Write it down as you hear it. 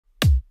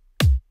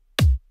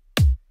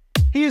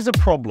Here's a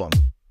problem.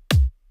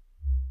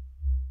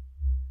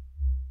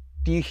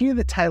 Do you hear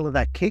the tail of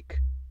that kick?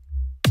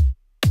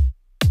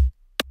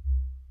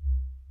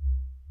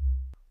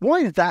 Why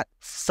is that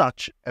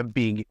such a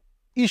big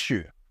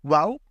issue?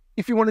 Well,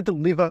 if you want to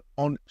deliver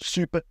on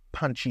super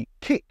punchy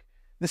kick,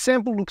 the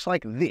sample looks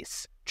like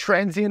this,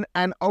 transient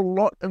and a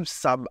lot of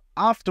sub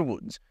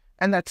afterwards.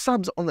 And that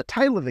sub's on the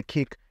tail of the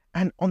kick,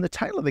 and on the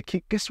tail of the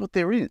kick, guess what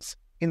there is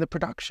in the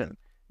production?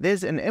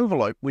 There's an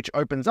envelope which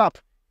opens up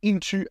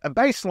into a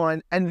bass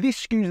line, and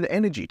this skews the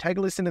energy. Take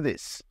a listen to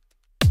this.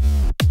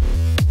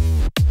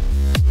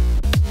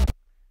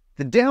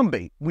 The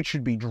downbeat, which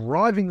should be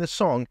driving the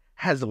song,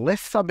 has less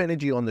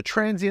sub-energy on the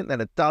transient than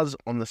it does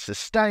on the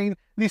sustain.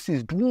 This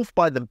is dwarfed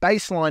by the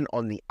bass line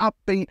on the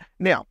upbeat.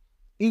 Now,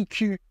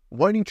 EQ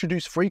won't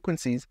introduce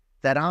frequencies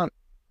that aren't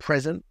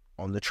present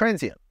on the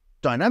transient.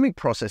 Dynamic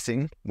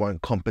processing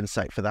won't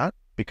compensate for that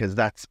because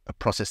that's a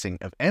processing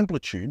of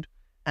amplitude.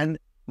 And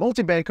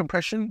multiband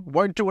compression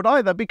won't do it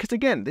either because,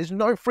 again, there's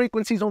no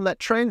frequencies on that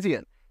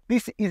transient.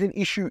 This is an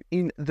issue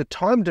in the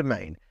time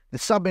domain. The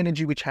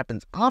sub-energy which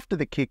happens after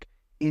the kick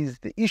is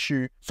the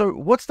issue. So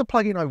what's the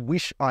plugin I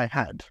wish I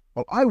had?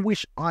 Well, I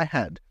wish I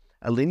had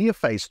a linear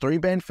phase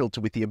 3-band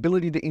filter with the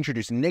ability to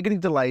introduce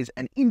negative delays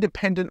and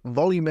independent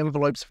volume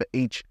envelopes for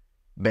each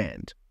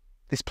band.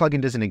 This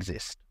plugin doesn't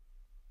exist.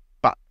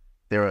 But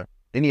there are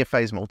linear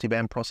phase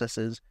multiband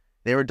processors,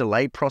 there are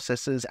delay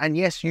processors, and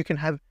yes, you can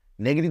have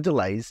negative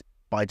delays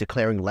by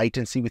declaring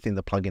latency within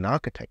the plugin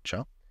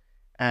architecture.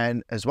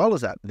 And as well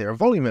as that, there are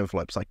volume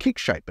envelopes like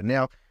Kickshaper.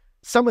 Now,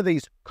 some of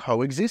these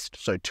coexist,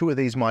 so two of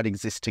these might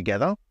exist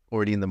together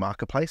already in the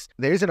marketplace.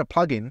 There isn't a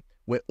plugin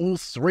where all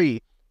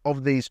three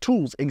of these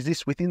tools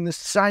exist within the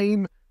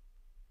same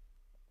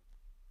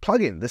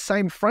plugin, the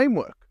same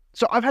framework.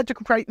 So I've had to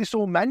create this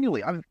all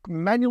manually. I've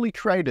manually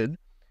created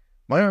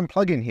my own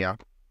plugin here.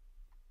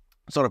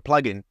 It's not a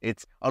plugin,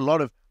 it's a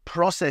lot of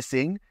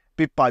processing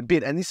bit by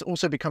bit. And this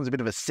also becomes a bit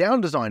of a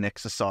sound design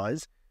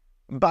exercise.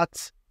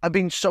 But I've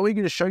been so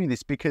eager to show you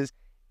this because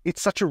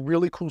it's such a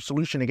really cool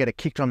solution to get a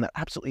kick drum that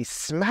absolutely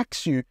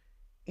smacks you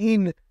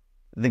in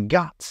the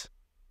gut.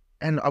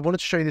 And I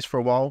wanted to show you this for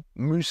a while.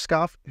 Moose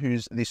Scarf,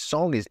 whose this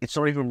song is, it's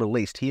not even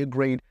released. He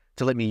agreed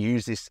to let me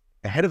use this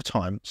ahead of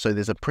time. So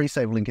there's a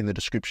pre-save link in the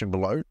description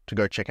below to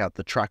go check out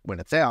the track when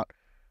it's out.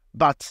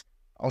 But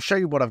I'll show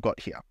you what I've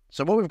got here.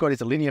 So what we've got is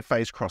a linear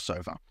phase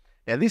crossover.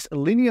 Now this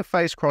linear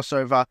phase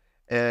crossover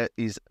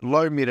is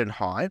low, mid, and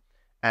high.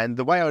 And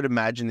the way I would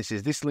imagine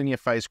this linear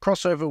phase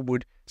crossover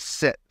would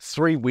set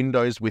three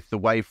windows with the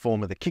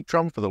waveform of the kick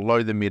drum for the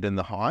low, the mid, and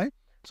the high.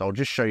 So I'll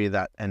just show you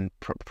that and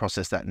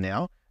process that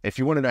now. If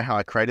you want to know how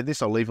I created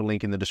this, I'll leave a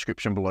link in the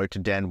description below to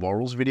Dan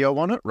Worrell's video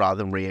on it,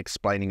 rather than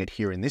re-explaining it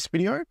here in this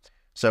video.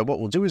 So what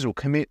we'll do is we'll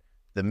commit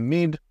the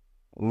mid,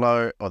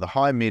 low, or the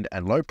high, mid,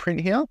 and low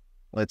print here.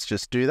 Let's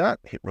just do that.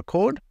 Hit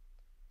record.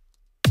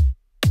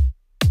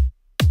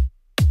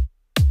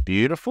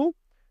 Beautiful.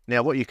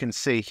 Now what you can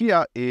see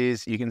here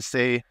is you can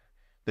see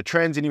the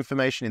transient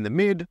information in the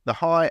mid, the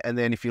high, and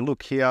then if you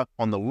look here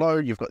on the low,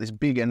 you've got this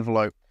big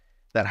envelope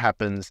that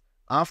happens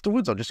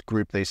afterwards. I'll just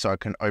group these so I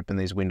can open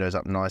these windows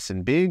up nice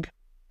and big.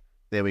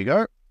 There we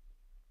go.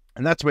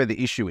 And that's where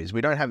the issue is.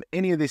 We don't have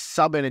any of this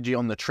sub energy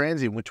on the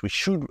transient, which we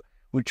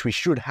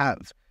should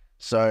have.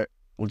 So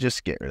we'll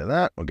just get rid of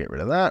that. We'll get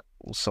rid of that.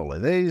 We'll solo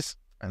these.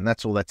 And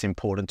that's all that's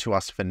important to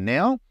us for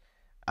now.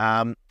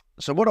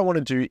 So what I want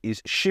to do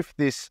is shift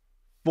this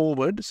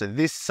forward. So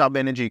this sub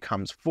energy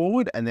comes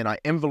forward, and then I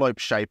envelope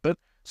shape it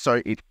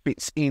so it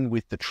fits in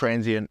with the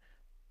transient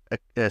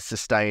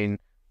sustain,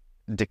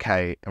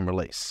 decay, and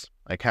release.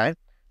 Okay,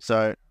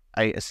 so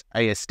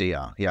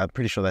ASDR. Yeah, I'm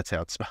pretty sure that's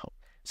how it's spelled.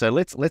 So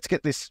let's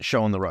get this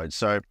show on the road.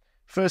 So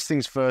first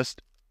things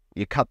first,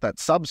 you cut that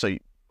sub. So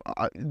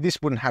this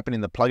wouldn't happen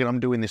in the plugin. I'm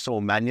doing this all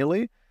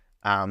manually.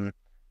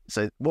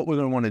 So what we're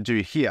going to want to do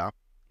here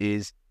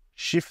is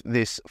shift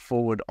this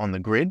forward on the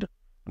grid.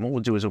 And what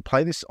we'll do is we'll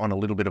play this on a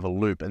little bit of a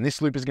loop. And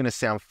this loop is going to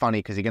sound funny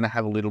because you're going to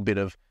have a little bit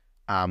of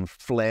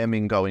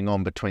flamming going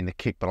on between the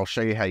kick, but I'll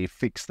show you how you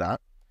fix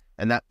that.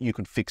 And that you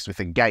can fix with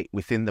a gate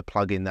within the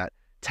plugin that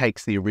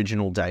takes the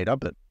original data.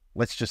 But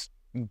let's just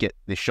get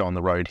this show on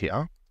the road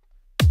here.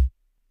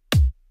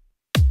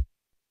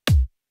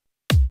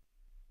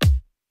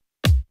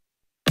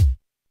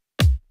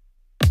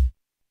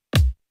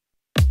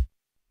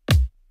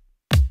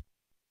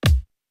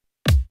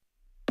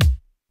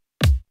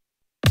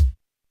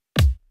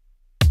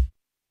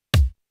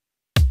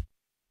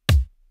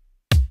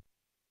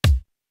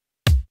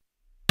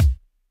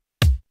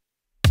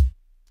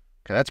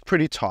 Okay, that's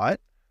pretty tight.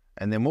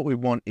 And then what we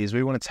want is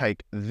we want to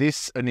take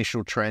this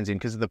initial transient,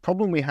 because the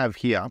problem we have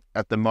here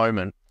at the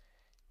moment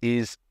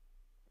is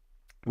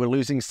we're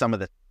losing some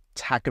of the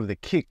tack of the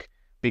kick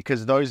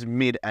because those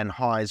mid and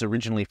highs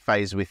originally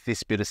phased with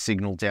this bit of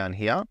signal down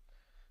here.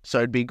 So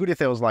it'd be good if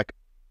there was like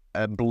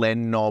a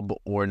blend knob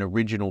or an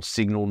original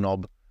signal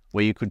knob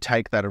where you could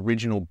take that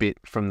original bit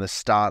from the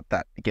start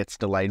that gets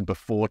delayed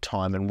before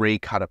time and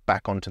recut it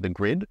back onto the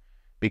grid,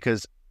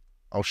 because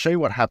I'll show you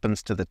what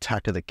happens to the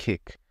tack of the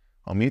kick.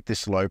 I'll mute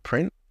this low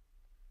print.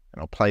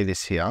 And I'll play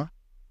this here.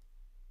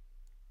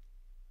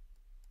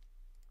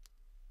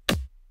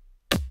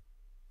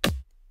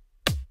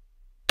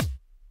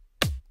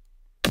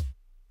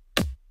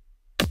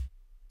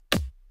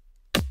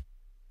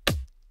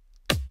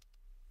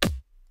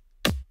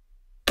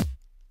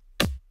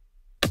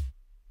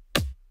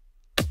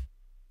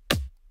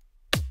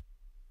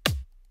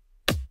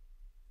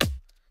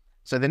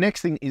 So the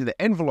next thing is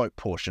the envelope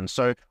portion.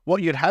 So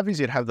what you'd have is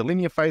you'd have the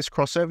linear phase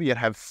crossover, you'd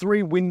have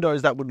 3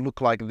 windows that would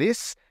look like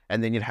this,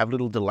 and then you'd have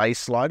little delay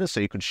sliders so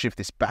you could shift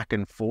this back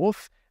and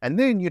forth. And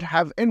then you'd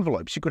have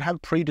envelopes. You could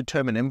have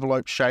predetermined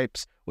envelope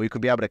shapes, or you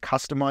could be able to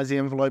customize the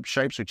envelope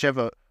shapes,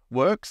 whichever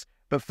works.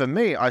 But for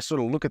me, I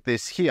sort of look at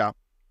this here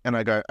and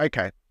I go,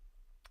 okay,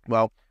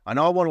 well, I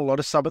know I want a lot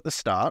of sub at the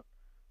start.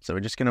 So we're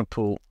just going to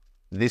pull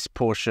this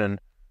portion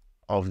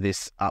of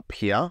this up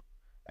here,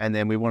 and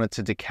then we want it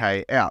to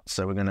decay out.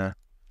 So we're going to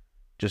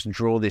just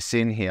draw this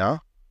in here.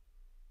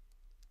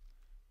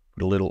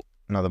 Put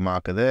another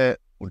marker there.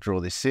 We'll draw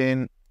this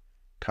in,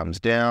 comes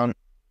down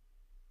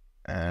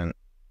and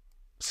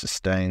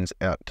sustains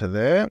out to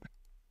there.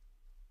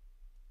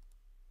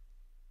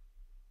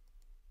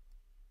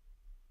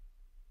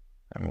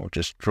 And we'll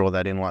just draw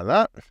that in like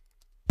that.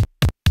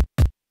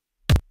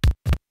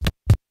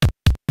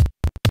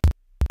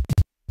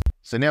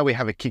 So now we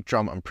have a kick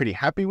drum I'm pretty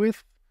happy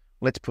with.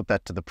 Let's put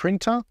that to the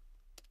printer.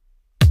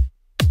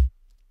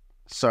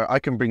 So I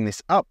can bring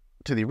this up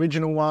to the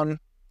original one.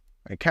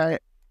 Okay,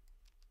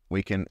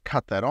 we can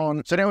cut that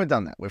on. So now we've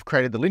done that. We've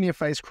created the linear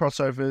phase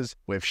crossovers.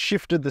 We've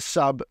shifted the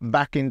sub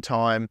back in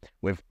time.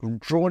 We've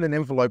drawn an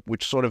envelope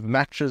which sort of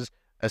matches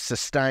a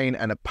sustain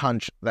and a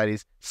punch that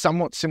is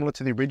somewhat similar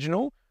to the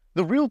original.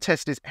 The real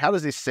test is, how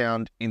does this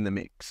sound in the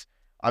mix?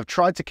 I've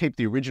tried to keep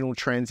the original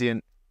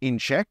transient in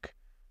check,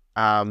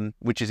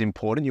 which is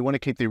important. You want to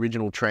keep the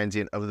original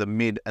transient of the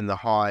mid and the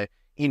high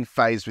in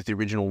phase with the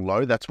original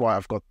low. That's why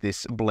I've got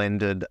this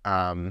blended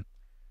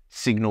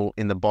signal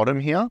in the bottom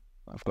here.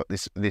 I've got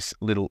this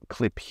little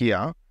clip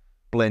here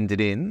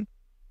blended in,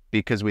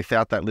 because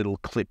without that little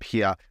clip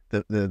here,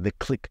 the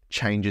click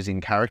changes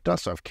in character.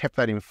 So I've kept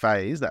that in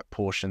phase, that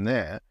portion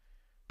there.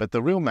 But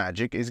the real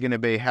magic is going to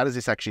be, how does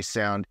this actually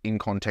sound in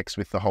context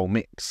with the whole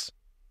mix?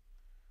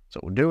 So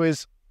what we'll do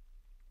is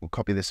we'll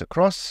copy this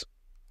across.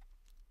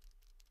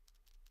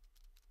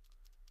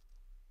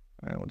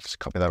 And we'll just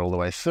copy that all the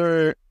way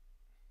through.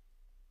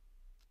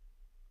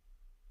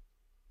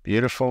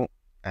 Beautiful.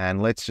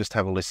 And let's just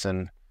have a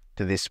listen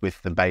to this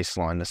with the bass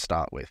line to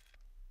start with.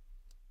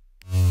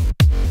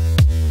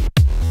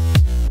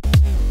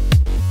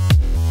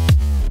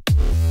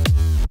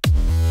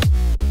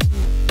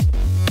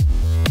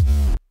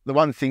 The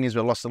one thing is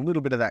we lost a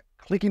little bit of that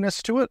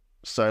clickiness to it.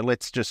 So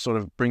let's just sort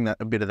of bring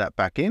a bit of that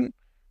back in.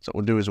 So what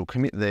we'll do is we'll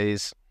commit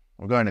these.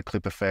 We'll go into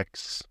clip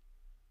effects.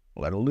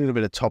 We'll add a little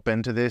bit of top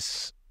end to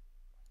this.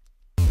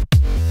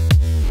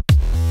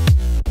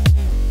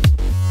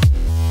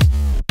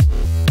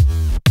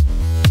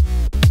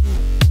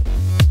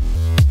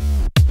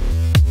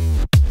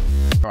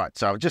 All right,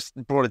 so I've just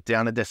brought it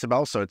down a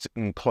decibel, so it's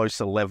in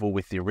closer level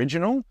with the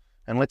original.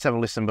 And let's have a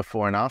listen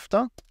before and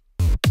after.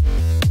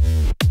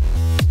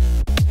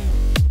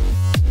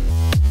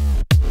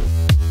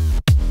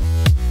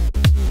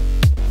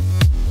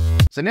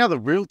 So now the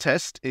real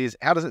test is,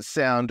 how does it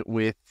sound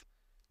with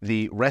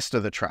the rest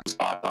of the track?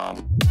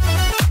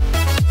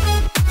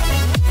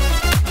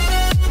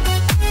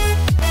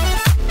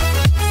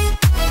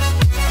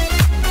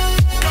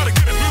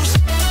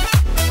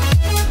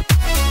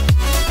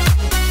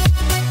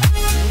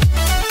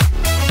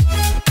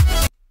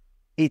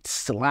 It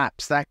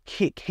slaps. That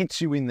kick hits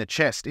you in the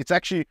chest. It's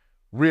actually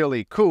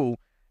really cool.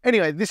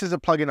 Anyway, this is a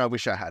plugin I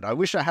wish I had. I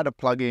wish I had a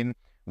plugin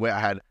where I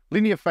had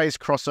linear phase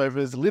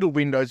crossovers, little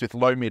windows with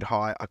low, mid,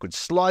 high. I could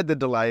slide the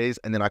delays,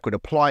 and then I could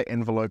apply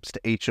envelopes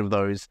to each of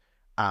those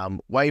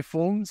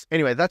waveforms.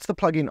 Anyway, that's the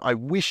plugin I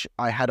wish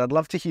I had. I'd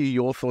love to hear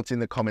your thoughts in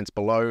the comments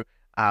below.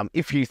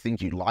 If you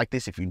think you like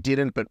this, if you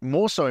didn't, but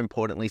more so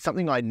importantly,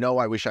 something I know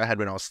I wish I had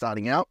when I was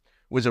starting out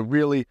was a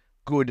really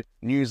good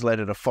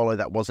newsletter to follow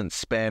that wasn't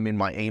spam in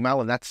my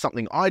email. And that's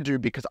something I do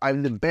because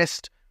I'm the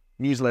best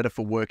newsletter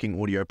for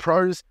working audio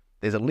pros.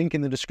 There's a link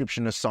in the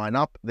description to sign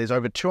up. There's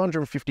over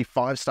 250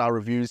 5-star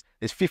reviews.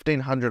 There's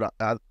 1,500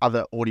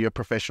 other audio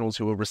professionals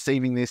who are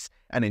receiving this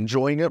and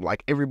enjoying it.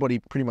 Like, everybody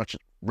pretty much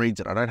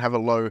reads it. I don't have a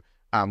low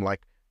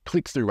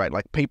click-through rate.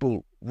 Like,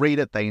 people read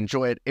it, they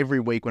enjoy it. Every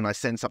week when I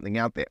send something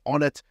out, they're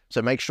on it.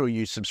 So make sure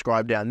you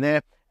subscribe down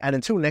there. And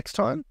until next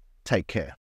time, take care.